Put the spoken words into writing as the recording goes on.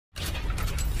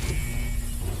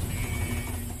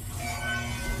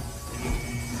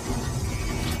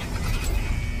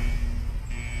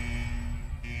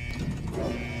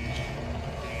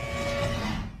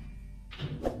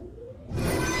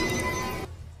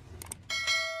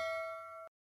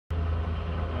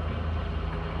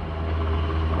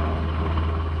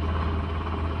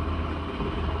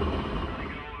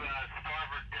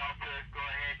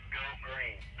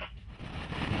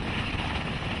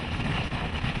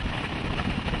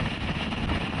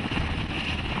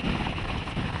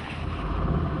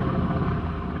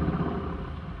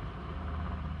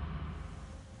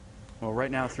right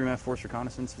now, 3MF Force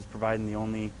Reconnaissance is providing the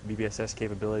only BBSS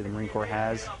capability the Marine Corps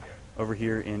has over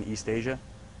here in East Asia.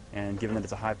 And given that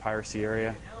it's a high piracy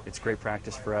area, it's great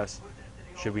practice for us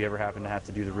should we ever happen to have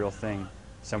to do the real thing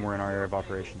somewhere in our area of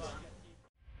operations.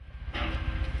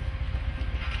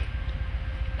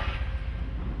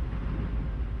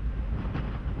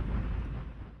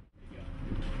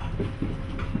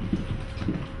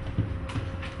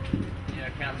 Yeah,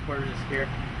 Captain's quarters is here.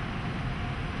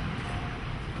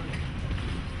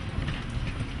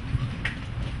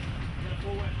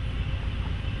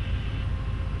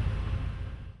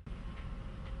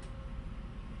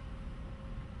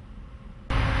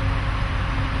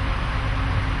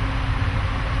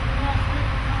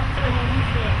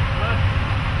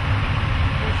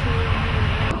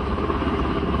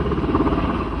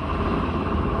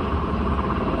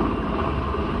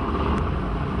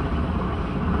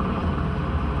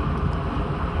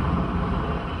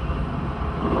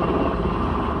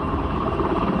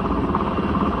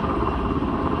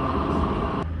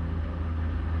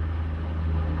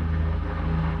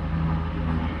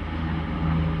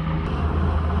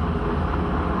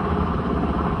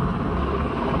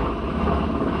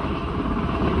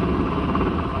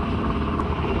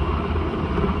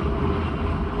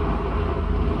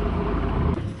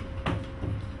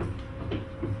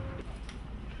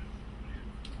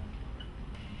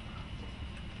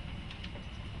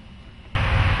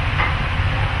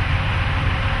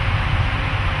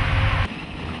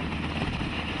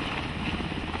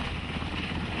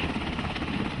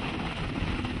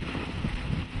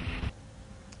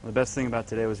 The best thing about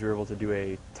today was we were able to do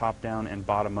a top-down and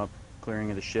bottom-up clearing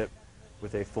of the ship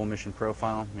with a full mission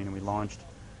profile, meaning we launched,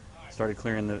 started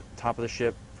clearing the top of the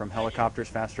ship from helicopters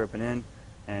faster up and in,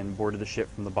 and boarded the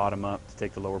ship from the bottom up to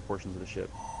take the lower portions of the ship.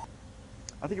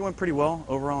 I think it went pretty well.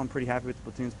 Overall, I'm pretty happy with the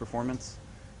platoon's performance.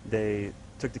 They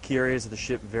took the key areas of the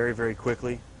ship very, very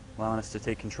quickly, allowing us to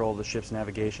take control of the ship's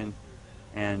navigation,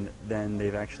 and then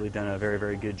they've actually done a very,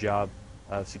 very good job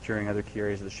of securing other key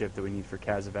areas of the ship that we need for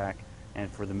CASEVAC and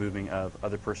for the moving of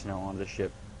other personnel onto the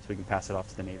ship so we can pass it off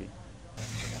to the Navy.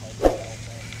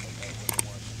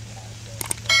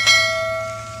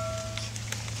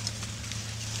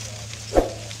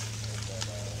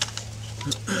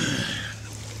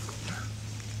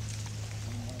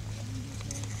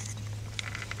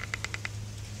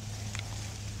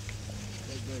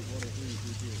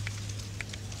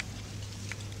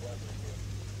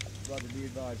 Roger, be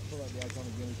advised. Pull out the icon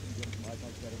again. We can get some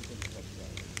icons. Got everything.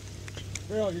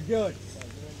 Girl, you're good.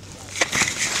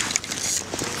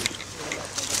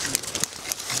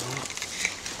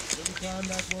 Every time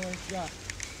that's one shot.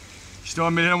 You still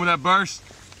want me to hit him with that burst?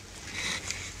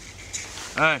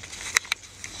 Hey.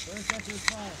 Burst after his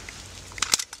fire.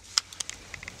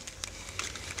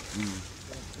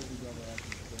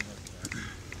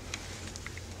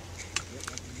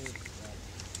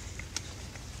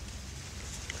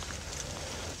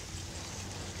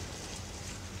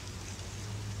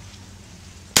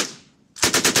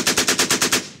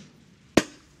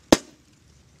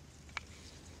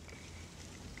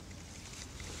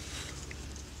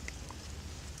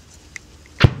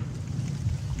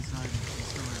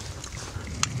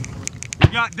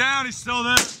 He got down, he's still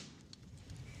there.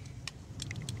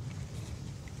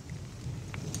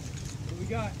 What we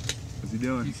got? What's he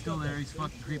doing? He's still there, he's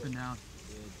fucking creeping down.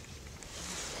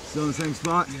 Still in the same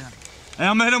spot? Yeah. Hey,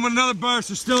 I'm gonna hit him with another burst,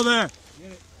 they're still there.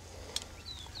 Get it.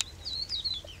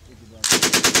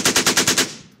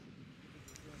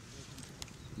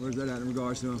 Where's that at in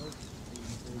regards to him? Directly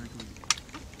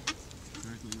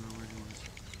where he was.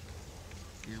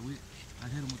 Yeah, I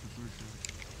hit him with the first shot.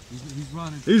 He's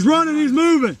running. He's running, he's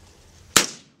moving.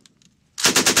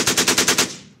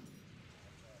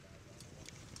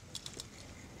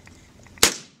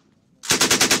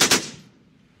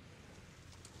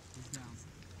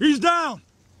 He's down.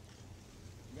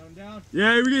 You got him down?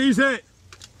 Yeah, he's hit.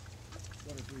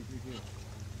 Water 332.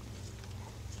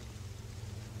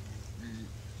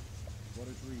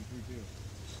 Water 332.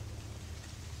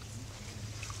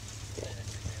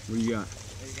 What do you got?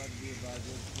 Hey, Roger, be advised.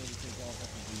 We'll take off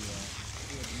after the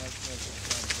night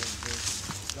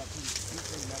got two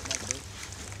night birds.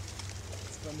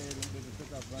 From there, there's a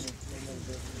pickup running. Another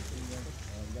bird in there.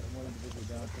 We got one individual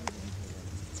down.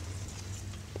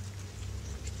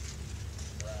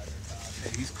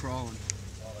 Hey, he's crawling.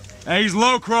 Hey, he's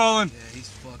low crawling. Yeah, he's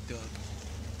fucked up.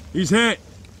 He's hit.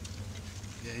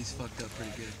 Yeah, he's fucked up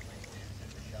pretty good.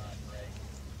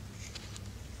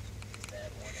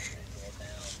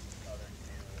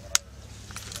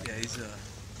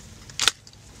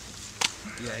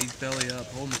 Yeah, he's belly up,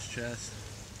 holding his chest.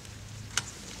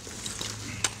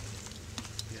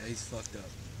 Yeah, Yeah, he's fucked up.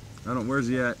 I don't. Where's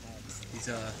he at? He's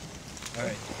all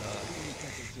right.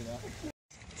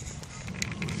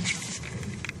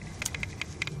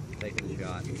 Taking the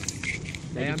shot.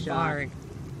 Hey, I'm firing.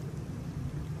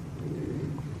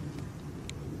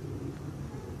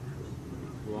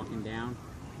 Walking down.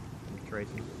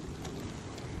 Tracing.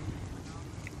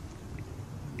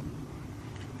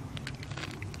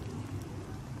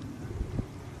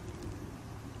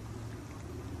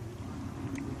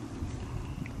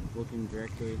 Looking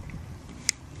directly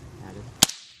at it.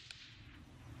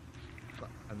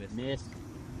 I missed. Missed.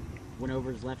 Went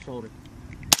over his left shoulder.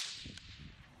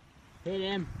 Hit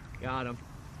him. Got him.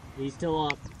 He's still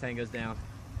up. Tango's down.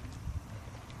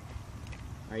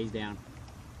 Alright, he's down.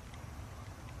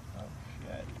 Oh,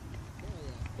 shit.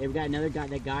 Hey, we got another guy.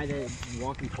 That guy that's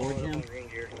walking towards him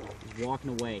is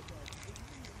walking away.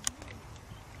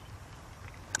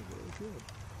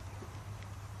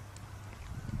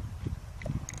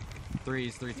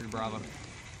 He's 3-3 Bravo.